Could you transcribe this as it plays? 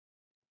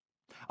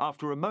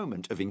After a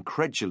moment of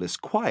incredulous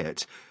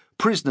quiet,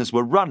 prisoners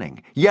were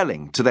running,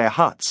 yelling, to their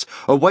huts,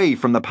 away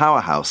from the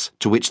powerhouse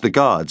to which the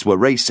guards were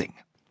racing.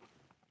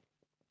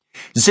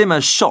 Zimmer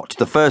shot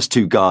the first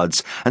two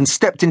guards and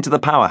stepped into the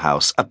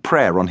powerhouse, a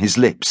prayer on his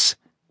lips.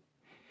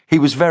 He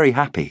was very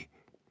happy.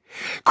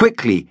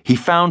 Quickly, he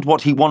found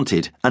what he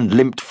wanted and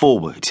limped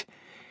forward.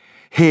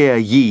 "Hear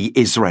ye,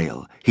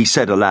 Israel," he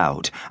said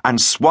aloud, and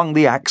swung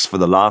the axe for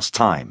the last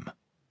time.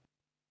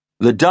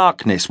 The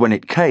darkness, when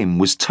it came,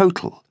 was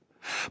total.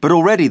 But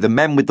already the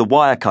men with the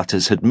wire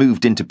cutters had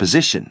moved into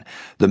position,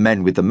 the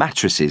men with the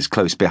mattresses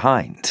close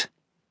behind.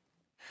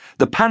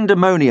 The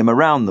pandemonium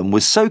around them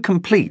was so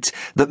complete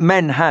that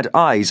men had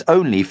eyes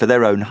only for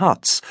their own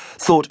huts,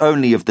 thought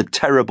only of the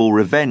terrible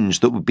revenge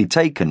that would be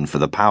taken for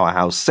the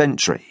powerhouse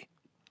sentry.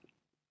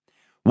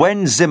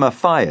 When Zimmer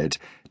fired,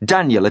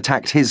 Daniel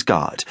attacked his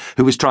guard,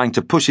 who was trying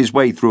to push his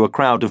way through a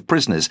crowd of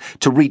prisoners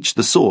to reach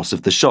the source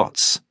of the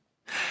shots.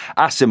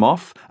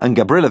 Asimov and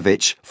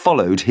Gabrilovich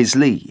followed his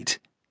lead.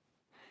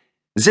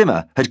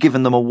 Zimmer had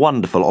given them a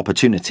wonderful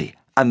opportunity,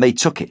 and they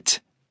took it.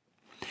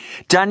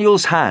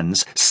 Daniel's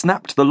hands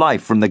snapped the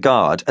life from the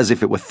guard as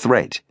if it were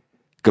thread.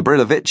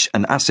 Gabrilovich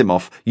and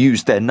Asimov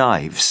used their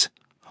knives.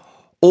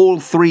 All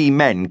three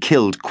men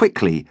killed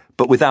quickly,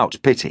 but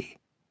without pity.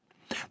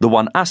 The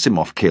one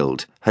Asimov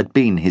killed had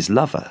been his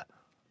lover.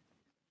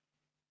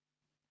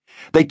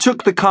 They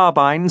took the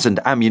carbines and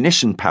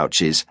ammunition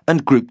pouches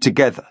and grouped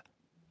together.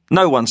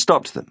 No one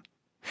stopped them.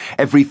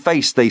 Every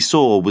face they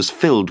saw was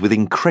filled with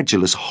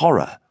incredulous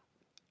horror.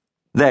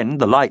 Then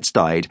the lights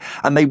died,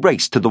 and they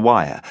raced to the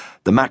wire.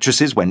 The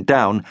mattresses went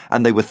down,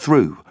 and they were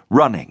through,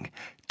 running.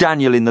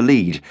 Daniel in the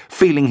lead,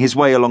 feeling his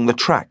way along the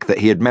track that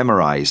he had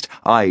memorized,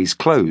 eyes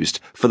closed,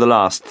 for the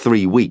last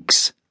 3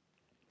 weeks.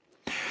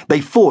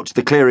 They fought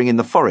the clearing in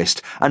the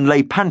forest and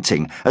lay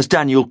panting as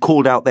Daniel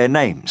called out their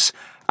names.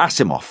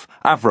 Asimov,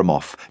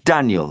 Avramov,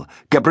 Daniel,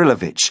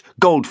 Gabrilovich,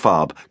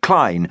 Goldfarb,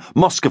 Klein,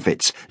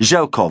 Moskovitz,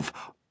 Zhelkov.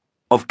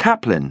 Of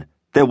Kaplan,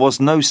 there was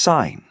no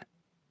sign.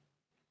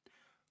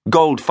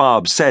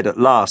 Goldfarb said at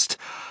last,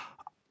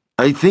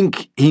 "I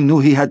think he knew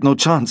he had no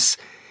chance.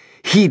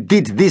 He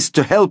did this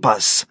to help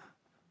us."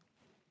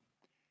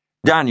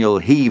 Daniel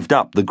heaved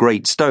up the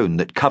great stone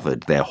that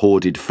covered their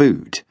hoarded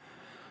food.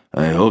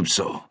 "I hope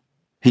so,"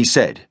 he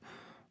said,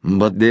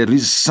 "but there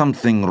is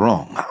something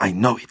wrong, I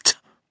know it."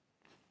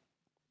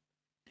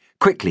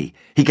 Quickly,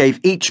 he gave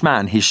each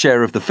man his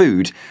share of the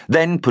food,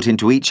 then put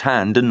into each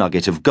hand a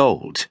nugget of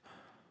gold.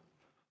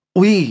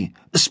 "We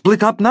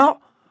split up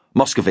now?"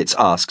 Moskovitz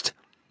asked.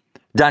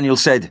 Daniel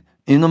said,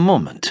 "In a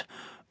moment.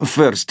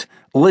 First,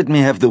 let me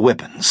have the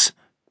weapons."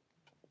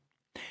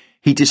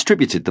 He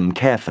distributed them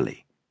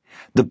carefully.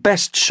 The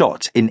best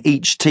shot in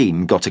each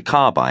team got a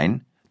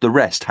carbine, the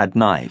rest had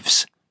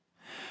knives.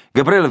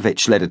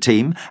 Gabrilovich led a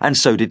team, and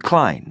so did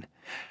Klein.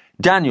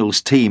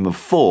 Daniel's team of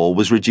 4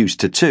 was reduced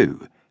to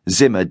 2,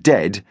 Zimmer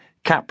dead,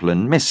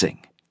 Kaplan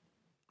missing.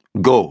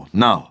 "Go,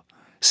 now,"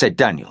 said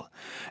Daniel.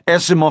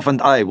 "Asimov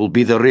and I will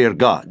be the rear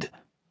guard."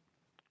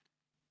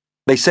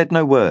 They said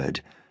no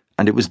word,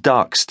 and it was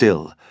dark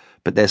still,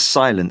 but their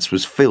silence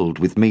was filled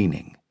with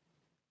meaning.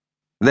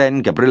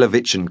 Then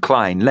Gabrilovich and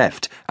Klein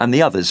left, and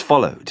the others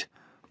followed.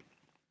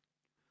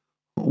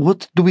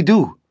 "What do we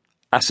do?"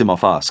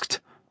 Asimov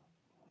asked.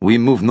 "We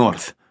move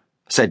north,"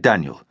 said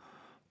Daniel.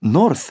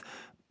 "North?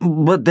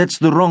 But that's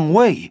the wrong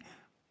way."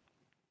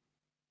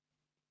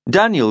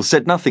 Daniel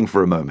said nothing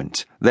for a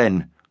moment,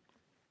 then,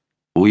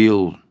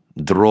 "We'll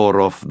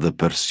draw off the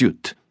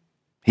pursuit,"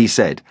 he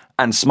said,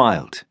 and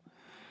smiled.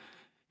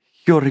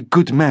 "You're a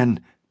good man,"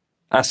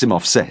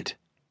 Asimov said.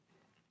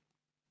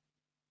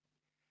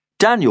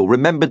 Daniel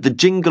remembered the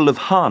jingle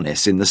of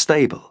harness in the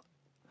stable.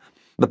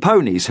 The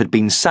ponies had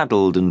been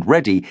saddled and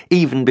ready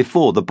even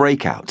before the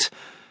breakout.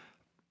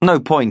 No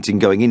point in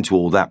going into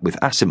all that with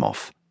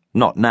Asimov.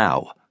 Not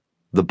now.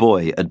 The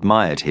boy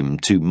admired him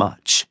too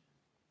much.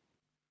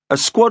 A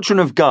squadron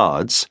of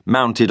guards,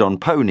 mounted on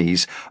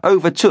ponies,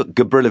 overtook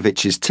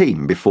Gabrilovich's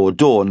team before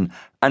dawn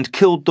and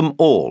killed them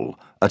all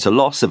at a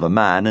loss of a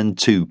man and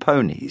 2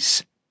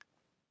 ponies.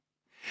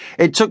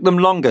 It took them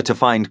longer to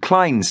find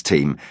Klein's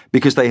team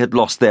because they had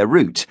lost their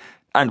route,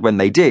 and when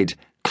they did,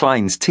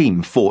 Klein's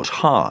team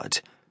fought hard.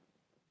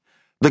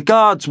 The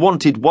guards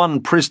wanted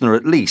 1 prisoner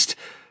at least,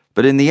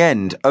 but in the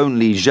end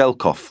only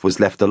Zhelkov was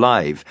left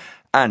alive,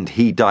 and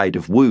he died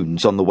of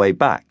wounds on the way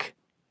back.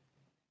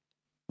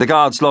 The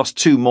guards lost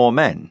 2 more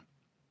men.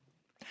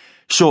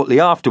 Shortly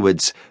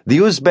afterwards, the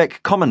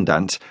Uzbek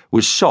commandant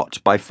was shot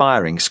by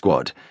firing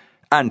squad,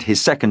 and his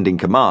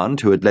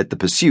second-in-command, who had led the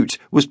pursuit,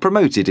 was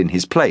promoted in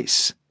his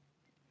place.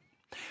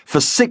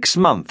 For 6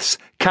 months,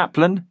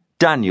 Kaplan,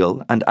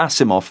 Daniel, and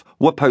Asimov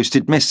were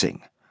posted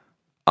missing.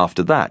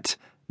 After that,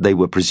 they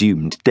were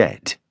presumed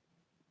dead.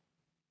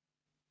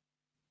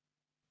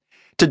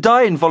 To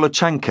die in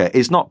Volochanka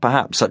is not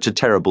perhaps such a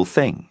terrible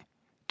thing.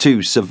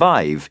 To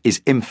survive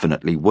is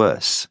infinitely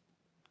worse.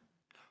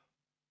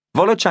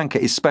 Volochanka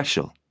is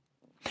special.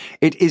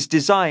 It is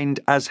designed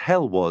as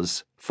hell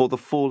was for the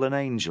fallen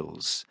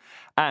angels,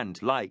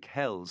 and like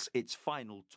hell's its final